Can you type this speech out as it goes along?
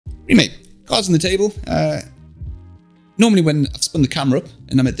Anyway, cards on the table. Normally when I've spun the camera up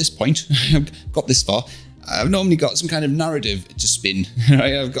and I'm at this point, I've got this far, I've normally got some kind of narrative to spin.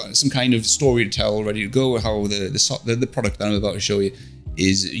 Right? I've got some kind of story to tell, ready to go, how the product that I'm about to show you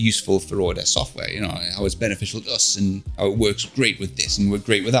is useful for Autodesk software, you know, how it's beneficial to us and how it works great with this and works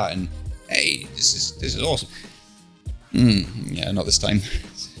great with that, and hey, this is awesome. Yeah, not this time.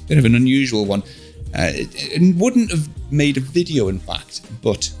 It's a bit of an unusual one. It wouldn't have made a video, in fact,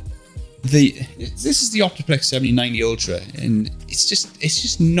 but this is the OptiPlex 7090 Ultra, and it's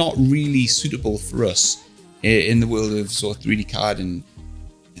just not really suitable for us in the world of sort of 3D CAD and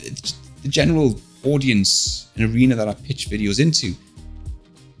the general audience and arena that I pitch videos into.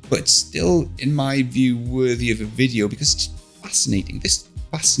 But it's still, in my view, worthy of a video because it's fascinating. This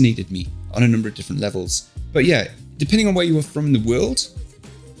fascinated me on a number of different levels. But yeah, depending on where you are from in the world,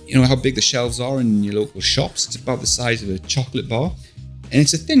 you know how big the shelves are in your local shops. It's about the size of a chocolate bar. And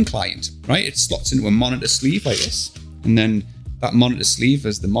it's a thin client, right? It slots into a monitor sleeve like this. And then that monitor sleeve,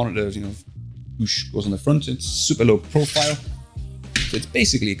 as the monitor, you know, whoosh, goes on the front. It's super low profile. So it's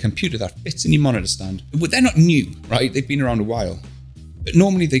basically a computer that fits in your monitor stand. But they're not new, right? They've been around a while. But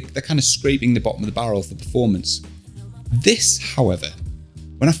normally they're kind of scraping the bottom of the barrel for performance. This, however,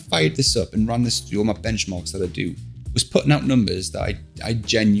 when I fired this up and ran this through all my benchmarks that I do, was putting out numbers that I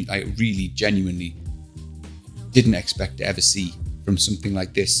really genuinely didn't expect to ever see from something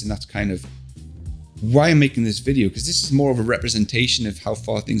like this. And that's kind of why I'm making this video, because this is more of a representation of how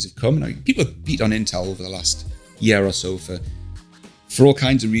far things have come. And people have beat on Intel over the last year or so for all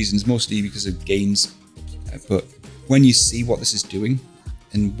kinds of reasons, mostly because of gains. But when you see what this is doing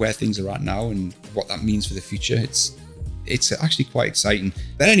and where things are at now and what that means for the future, it's actually quite exciting.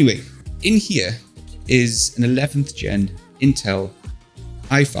 But anyway, in here is an 11th gen Intel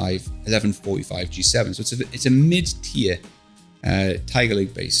i5 1145 G7. So it's a mid-tier Tiger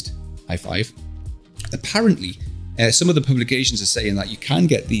Lake based i5. Apparently, some of the publications are saying that you can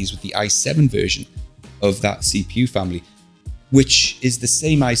get these with the i7 version of that CPU family, which is the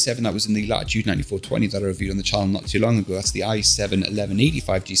same i7 that was in the Latitude 9420 that I reviewed on the channel not too long ago. That's the i7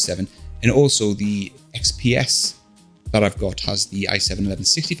 1185 G7, and also the XPS that I've got has the i7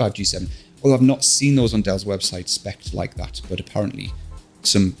 1165 G7. Although I've not seen those on Dell's website spec'd like that, but apparently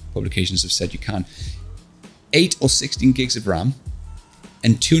some publications have said you can. 8 or 16 gigs of RAM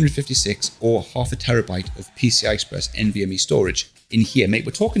and 256 or half a terabyte of PCI Express NVMe storage in here. Mate,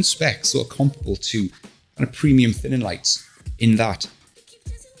 we're talking specs sort of comparable to kind of premium thin and lights in that,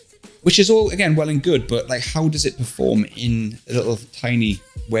 which is all, again, well and good, but like, how does it perform in a little tiny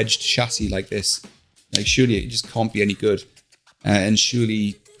wedged chassis like this? Like, surely it just can't be any good. And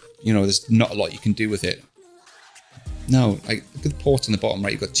surely, you know, there's not a lot you can do with it. No, like, look at the ports on the bottom,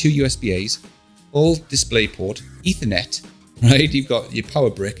 right? You've got 2 USB-A's, all DisplayPort, Ethernet, right? You've got your power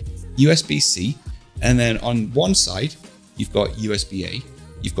brick, USB-C, and then on one side, you've got USB-A.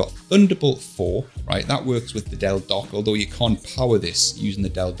 You've got Thunderbolt 4, right? That works with the Dell dock, although you can't power this using the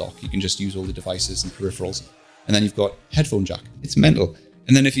Dell dock. You can just use all the devices and peripherals. And then you've got headphone jack. It's mental.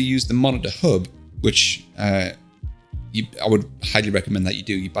 And then if you use the monitor hub, which I would highly recommend that you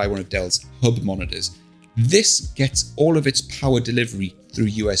do, you buy one of Dell's hub monitors. This gets all of its power delivery through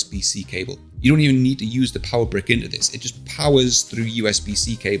USB-C cable. You don't even need to use the power brick into this. It just powers through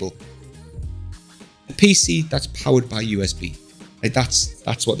USB-C cable. A PC that's powered by USB. Like,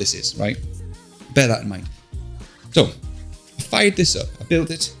 that's what this is, right? Bear that in mind. So I fired this up. I built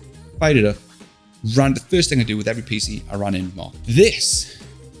it, fired it up, ran. The first thing I do with every PC, I ran InvMark. This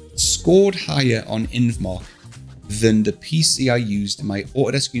scored higher on InvMark than the PC I used in my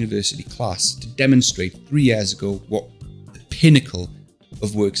Autodesk University class to demonstrate 3 years ago what the pinnacle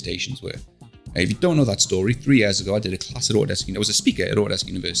of workstations were. If you don't know that story, 3 years ago I did a class at Autodesk. I was a speaker at Autodesk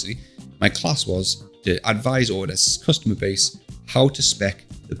University. My class was to advise Autodesk's customer base how to spec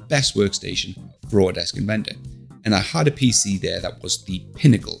the best workstation for Autodesk Inventor. And I had a PC there that was the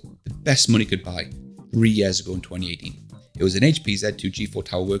pinnacle, the best money could buy 3 years ago in 2018. It was an HP Z2 G4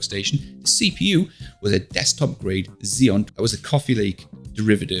 Tower workstation. The CPU was a desktop grade Xeon. It was a Coffee Lake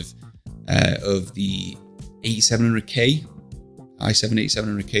derivative of the 8700K, i7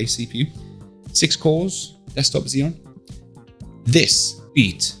 8700K CPU. 6 cores, desktop Xeon. This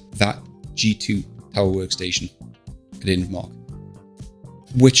beat that G2 Tower workstation at InvMark,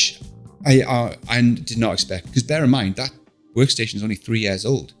 which I did not expect, because bear in mind that workstation is only 3 years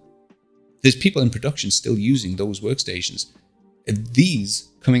old. There's people in production still using those workstations. These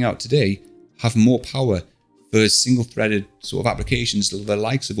coming out today have more power for single-threaded sort of applications, the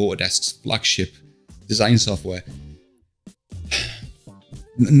likes of Autodesk's flagship design software.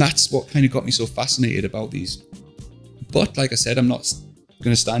 And that's what kind of got me so fascinated about these. But like I said, I'm not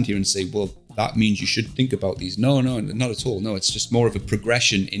going to stand here and say, well, that means you should think about these. No, not at all. No, it's just more of a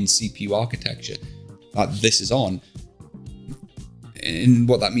progression in CPU architecture that this is on, and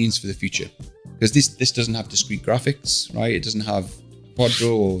what that means for the future. Because this doesn't have discrete graphics, right? It doesn't have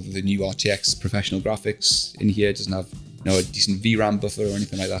Quadro or the new RTX professional graphics in here. It doesn't have a decent VRAM buffer or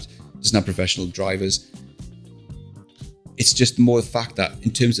anything like that. It doesn't have professional drivers. It's just more the fact that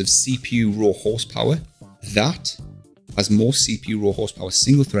in terms of CPU raw horsepower, that has more CPU raw horsepower,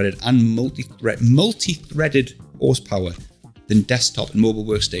 single-threaded and multi-threaded horsepower than desktop and mobile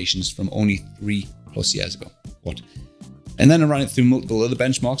workstations from only 3+ years ago. What? And then I ran it through multiple other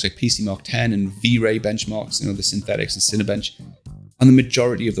benchmarks like PC Mark 10 and V-Ray benchmarks, the synthetics and Cinebench. And the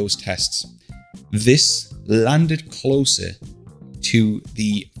majority of those tests, this landed closer to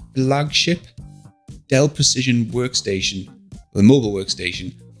the flagship Dell Precision workstation, the mobile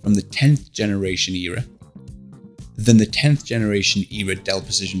workstation from the 10th generation era, than the 10th generation era Dell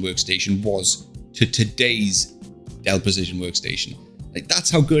Precision workstation was to today's Dell Precision workstation. Like, that's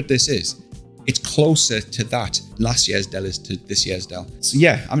how good this is. It's closer to that last year's Dell is to this year's Dell. So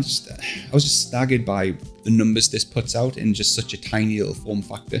yeah, I was just staggered by the numbers this puts out in just such a tiny little form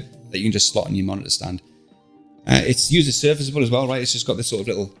factor that you can just slot in your monitor stand. It's user serviceable as well, right? It's just got this sort of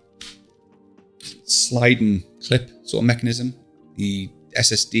little sliding clip sort of mechanism. The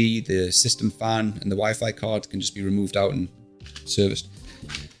SSD, the system fan, and the Wi-Fi card can just be removed out and serviced.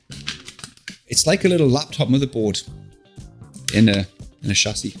 It's like a little laptop motherboard in a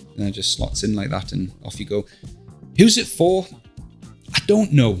chassis, and it just slots in like that, and off you go. Who's it for? I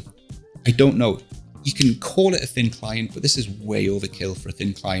don't know. You can call it a thin client, but this is way overkill for a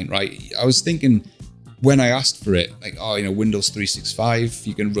thin client, right? I was thinking when I asked for it, like, Windows 365,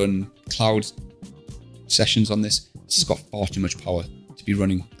 you can run cloud sessions on this. This has got far too much power to be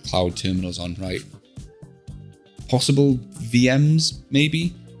running cloud terminals on, right? Possible VMs,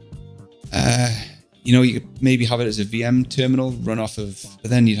 maybe. You could maybe have it as a VM terminal, run off of,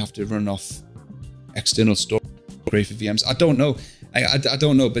 but then you'd have to run off external storage for VMs. I don't know. I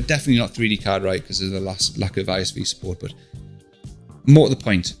don't know, but definitely not 3D card, right? Because of the lack of ISV support. But more to the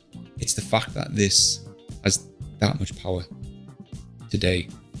point, it's the fact that this has that much power today,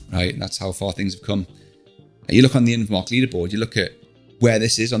 right? And that's how far things have come. You look on the Infomark leaderboard, you look at where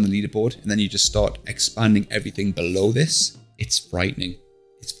this is on the leaderboard, and then you just start expanding everything below this. It's frightening.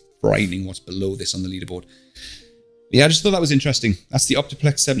 It's frightening what's below this on the leaderboard. But yeah, I just thought that was interesting. That's the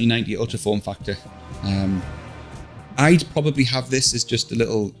OptiPlex 7090 Ultra form factor. I'd probably have this as just a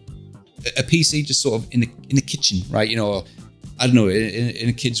PC just sort of in the kitchen, right? I don't know, in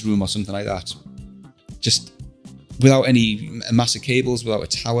a kid's room or something like that. Just without any massive cables, without a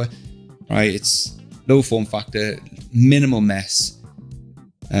tower, right? It's low form factor, minimal mess.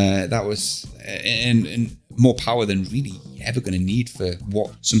 That was and more power than really ever going to need for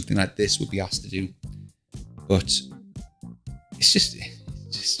what something like this would be asked to do. But it's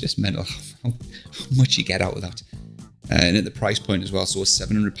just mental how much you get out of that. And at the price point as well, so it's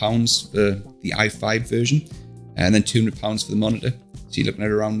 £700 for the i5 version, and then £200 for the monitor. So you're looking at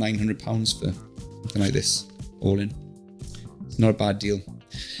around £900 for something like this, all in. It's not a bad deal.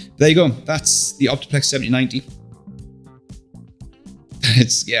 There you go. That's the OptiPlex 7090.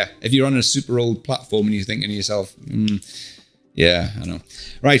 If you're on a super old platform and you're thinking to yourself, yeah, I know.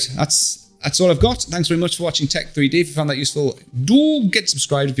 Right, that's all I've got. Thanks very much for watching Tech 3D. If you found that useful, do get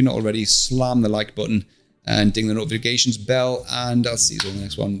subscribed if you're not already. Slam the like button and ding the notifications bell, and I'll see you all in the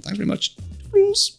next one. Thanks very much. Toodles.